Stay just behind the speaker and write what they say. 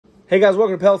Hey guys,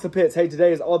 welcome to Pellets and Pits. Hey,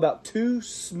 today is all about 2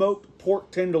 smoked pork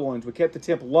tenderloins. We kept the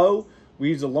temp low. We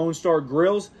used the Lone Star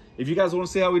grills. If you guys want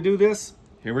to see how we do this,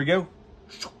 here we go.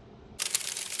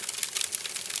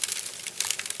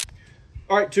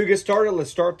 All right, to get started, let's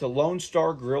start the Lone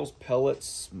Star Grills pellet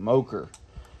smoker.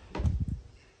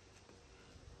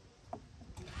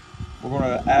 We're going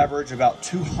to average about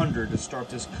 200 to start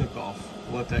this cook-off.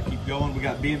 We'll let that keep going. We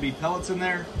got B&B pellets in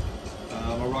there.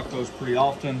 I rock those pretty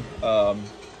often.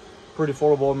 Pretty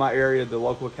affordable in my area. The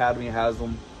local academy has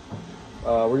them.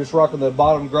 We're just rocking the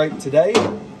bottom grate today.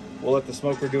 We'll let the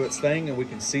smoker do its thing and we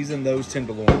can season those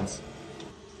tenderloins.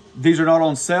 These are not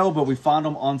on sale, but we find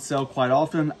them on sale quite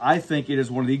often. I think it is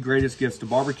one of the greatest gifts to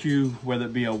barbecue, whether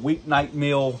it be a weeknight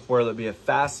meal, whether it be a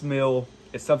fast meal.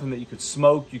 It's something that you could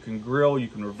smoke, you can grill, you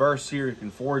can reverse sear, you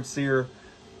can forward sear,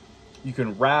 you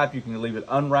can wrap, you can leave it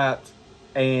unwrapped,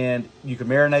 and you can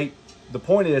marinate. The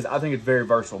point is, I think it's very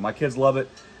versatile. My kids love it.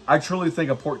 I truly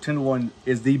think a pork tenderloin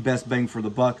is the best bang for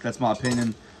the buck. That's my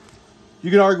opinion.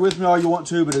 You can argue with me all you want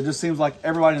to, but it just seems like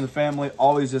everybody in the family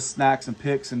always just snacks and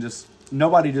picks and just,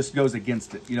 nobody just goes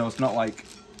against it. You know, it's not like,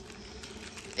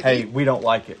 hey, we don't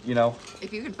like it, you know?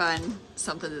 If you could find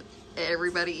something that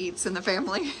everybody eats in the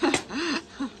family,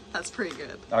 that's pretty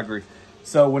good. I agree.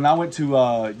 So when I went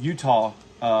to Utah,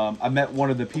 I met one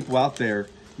of the people out there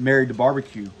married to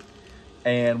barbecue.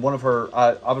 And one of her,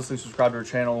 I obviously subscribed to her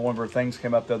channel, and one of her things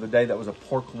came up the other day that was a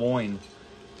pork loin,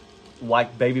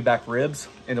 like baby back ribs,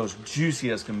 and it was juicy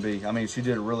as can be. I mean, she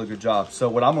did a really good job. So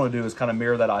what I'm going to do is kind of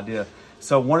mirror that idea.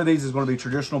 So one of these is going to be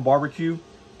traditional barbecue,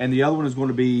 and the other one is going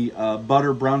to be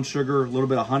butter, brown sugar, a little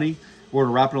bit of honey. We're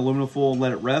going to wrap it in aluminum foil and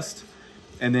let it rest,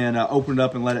 and then open it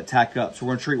up and let it tack up. So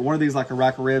we're going to treat one of these like a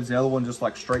rack of ribs, the other one just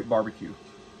like straight barbecue.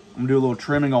 I'm gonna do a little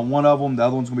trimming on one of them. The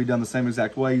other one's gonna be done the same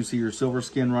exact way. You see your silver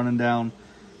skin running down.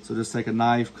 So just take a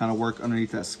knife, kind of work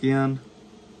underneath that skin.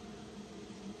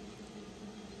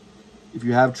 If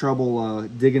you have trouble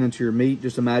digging into your meat,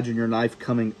 just imagine your knife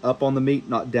coming up on the meat,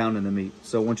 not down in the meat.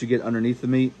 So once you get underneath the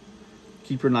meat,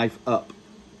 keep your knife up.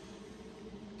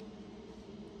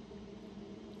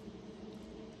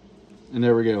 And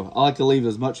there we go. I like to leave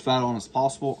as much fat on as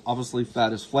possible. Obviously,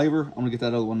 fat is flavor. I'm gonna get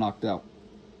that other one knocked out.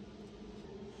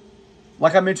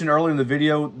 Like I mentioned earlier in the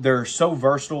video, they're so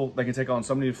versatile. They can take on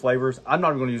so many flavors. I'm not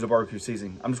even going to use a barbecue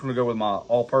seasoning. I'm just going to go with my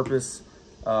all-purpose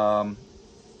and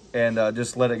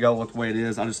just let it go with the way it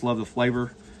is. I just love the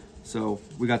flavor. So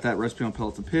we got that recipe on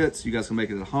Pellets and Pits. You guys can make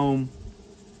it at home.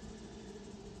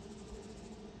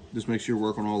 Just make sure you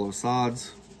work on all those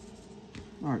sides.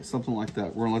 All right, something like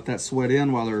that. We're going to let that sweat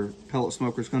in while our pellet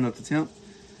smoker's coming up to temp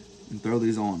and throw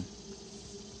these on.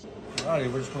 All right,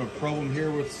 we're just going to probe them here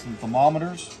with some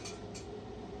thermometers.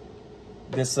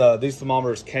 These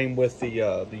thermometers came with the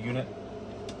unit.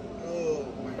 Oh,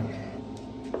 man.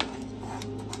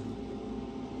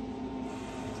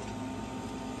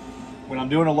 When I'm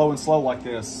doing a low and slow like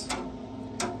this,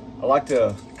 I like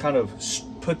to kind of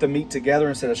put the meat together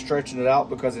instead of stretching it out,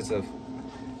 because it's a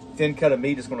thin cut of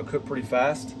meat. It's going to cook pretty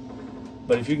fast.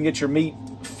 But if you can get your meat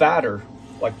fatter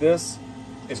like this,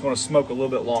 it's going to smoke a little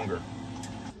bit longer.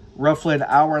 Roughly an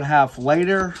hour and a half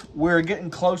later, we're getting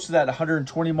close to that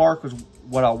 120 mark was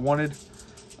what I wanted.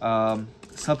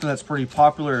 Something that's pretty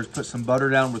popular is put some butter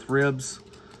down with ribs.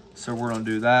 So we're gonna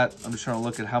do that. I'm just trying to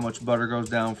look at how much butter goes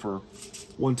down for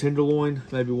one tenderloin,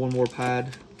 maybe one more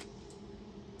pad.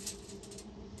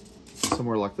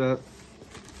 Somewhere like that.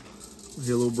 We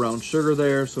get a little brown sugar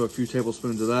there, so a few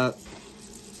tablespoons of that.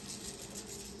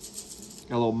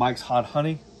 Got a little Mike's Hot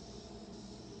Honey.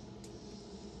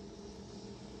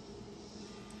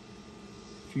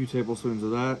 A few tablespoons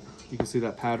of that. You can see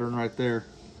that pattern right there.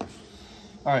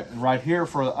 All right, and right here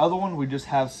for the other one, we just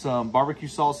have some barbecue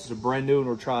sauce. It's a brand new one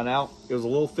we're trying out. It was a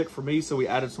little thick for me, so we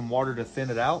added some water to thin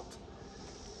it out.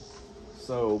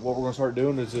 So what we're gonna start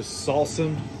doing is just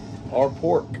saucing our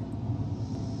pork.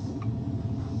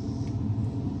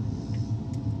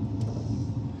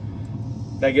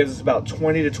 That gives us about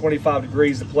 20 to 25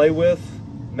 degrees to play with,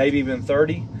 maybe even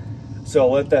 30. So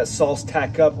I'll let that sauce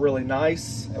tack up really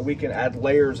nice, and we can add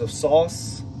layers of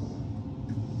sauce.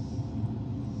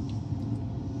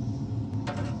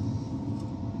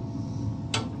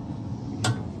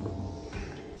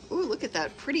 Ooh, look at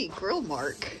that pretty grill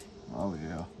mark. Oh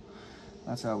yeah,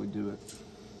 that's how we do it.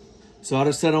 So I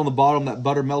just set it on the bottom, that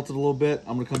butter melted a little bit.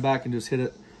 I'm gonna come back and just hit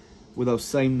it with those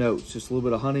same notes. Just a little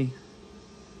bit of honey,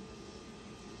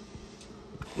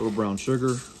 a little brown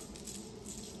sugar,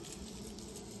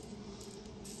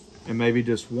 and maybe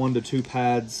just 1 to 2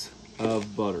 pads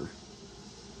of butter.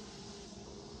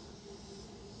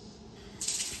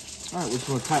 All right, we're just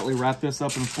gonna tightly wrap this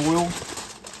up in foil.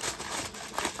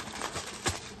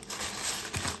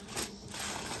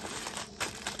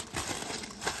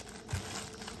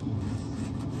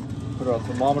 Put our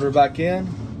thermometer back in,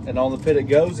 and on the pit it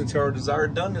goes until our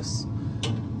desired doneness.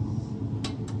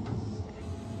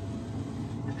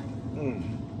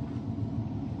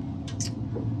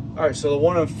 All right, so the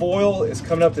one in foil is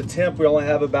coming up to temp. We only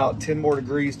have about 10 more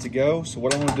degrees to go. So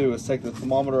what I'm gonna do is take the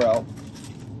thermometer out.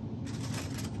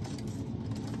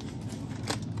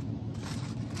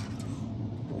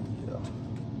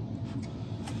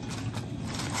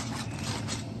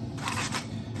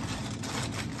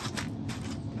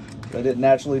 Let it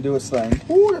naturally do its thing.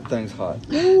 Ooh, that thing's hot.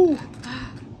 Ooh.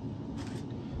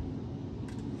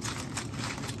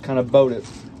 Kind of boat it,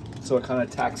 so it kind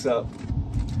of tacks up.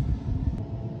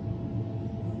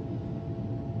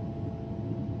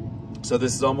 So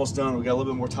this is almost done. We got a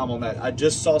little bit more time on that. I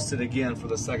just sauced it again for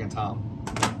the second time.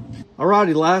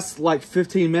 Alrighty, last like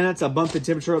 15 minutes. I bumped the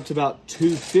temperature up to about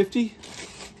 250.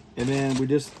 And then we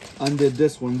just undid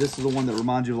this one. This is the one that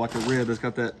reminds you of like a rib. It's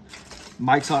got that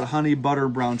Mike's Hot Honey, butter,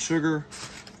 brown sugar.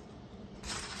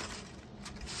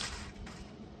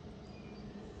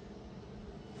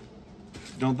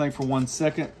 Don't think for 1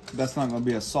 second that's not going to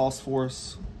be a sauce for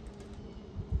us.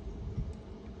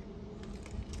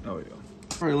 There we go.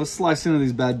 All right, let's slice into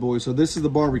these bad boys. So this is the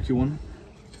barbecue one.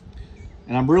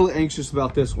 And I'm really anxious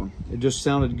about this one. It just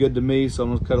sounded good to me, so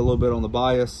I'm gonna cut a little bit on the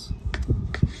bias.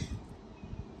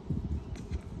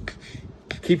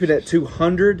 Keep it at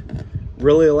 200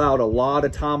 really allowed a lot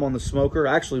of time on the smoker.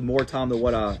 Actually, more time than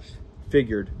what I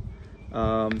figured.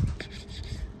 On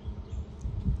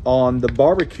the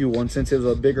barbecue one, since it was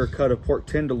a bigger cut of pork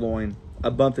tenderloin, I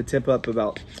bumped the temp up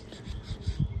about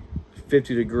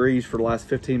 50 degrees for the last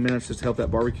 15 minutes just to help that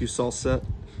barbecue sauce set.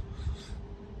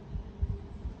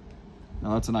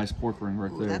 Now that's a nice pork ring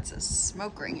right there. That's a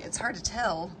smoke ring. It's hard to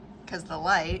tell because of the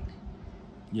light.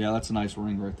 Yeah, that's a nice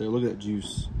ring right there. Look at that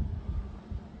juice.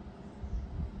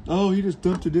 Oh, he just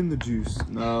dumped it in the juice.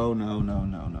 No, no, no,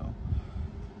 no, no.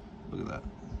 Look at that.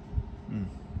 Mm.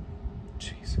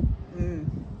 Jeez. Mm.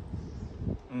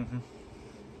 Mm-hmm.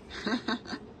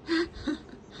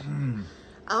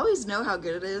 I always know how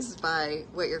good it is by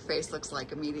what your face looks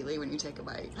like immediately when you take a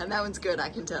bite. And that one's good, I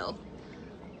can tell.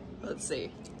 Let's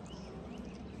see.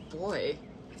 Boy,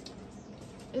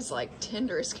 it's like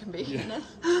tender as can be.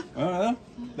 Yeah.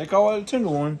 They call it a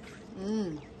tenderloin.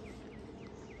 Mm.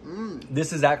 Mm.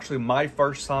 This is actually my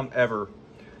first time ever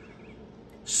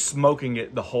smoking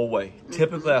it the whole way. Mm-hmm.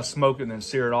 Typically, I smoke it and then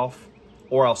sear it off.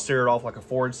 Or I'll sear it off like a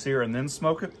forward sear and then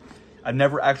smoke it. I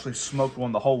never actually smoked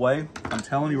one the whole way. I'm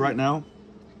telling you right now,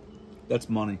 that's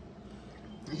money.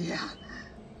 Yeah.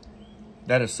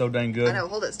 That is so dang good. I know,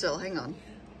 hold it still, hang on.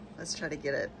 Let's try to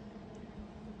get it.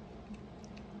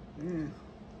 Mm.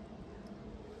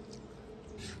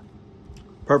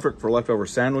 Perfect for leftover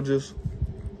sandwiches.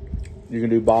 You can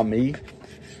do banh mi.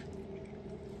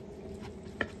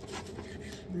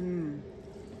 Mm.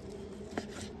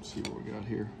 Let's see what we got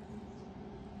here.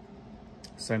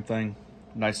 Same thing.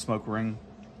 Nice smoke ring.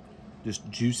 Just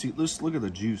juicy. Let's look at the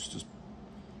juice. Just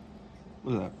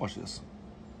look at that. Watch this.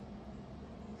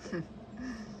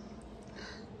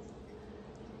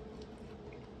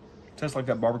 Tastes like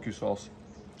that barbecue sauce.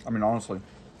 I mean, honestly,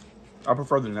 I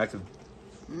prefer the naked.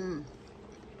 Mm.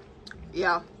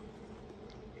 Yeah.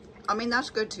 I mean, that's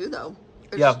good too, though.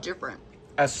 It's just different.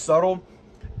 As subtle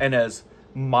and as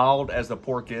mild as the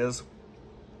pork is,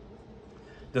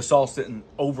 the sauce didn't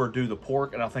overdo the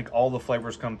pork, and I think all the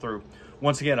flavors come through.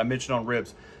 Once again, I mentioned on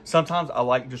ribs, sometimes I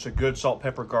like just a good salt,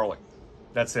 pepper, garlic.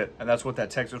 That's it, and that's what that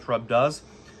Texas rub does.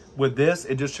 With this,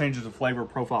 it just changes the flavor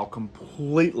profile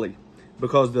completely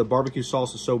because the barbecue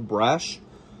sauce is so brash.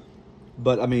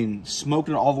 But, I mean,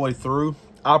 smoking it all the way through,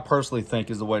 I personally think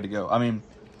is the way to go. I mean,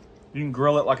 you can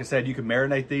grill it. Like I said, you can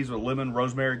marinate these with lemon,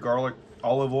 rosemary, garlic,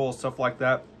 olive oil, stuff like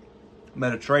that.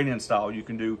 Mediterranean style. You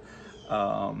can do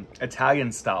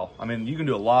Italian style. I mean, you can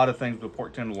do a lot of things with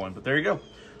pork tenderloin. But there you go.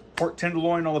 Pork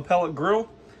tenderloin on the pellet grill.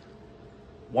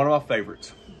 One of my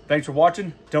favorites. Thanks for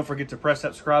watching. Don't forget to press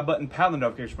that subscribe button, pound the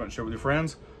notification button, share with your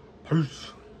friends.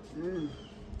 Peace.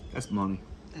 That's money.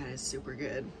 That is super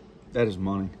good. That is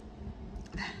money.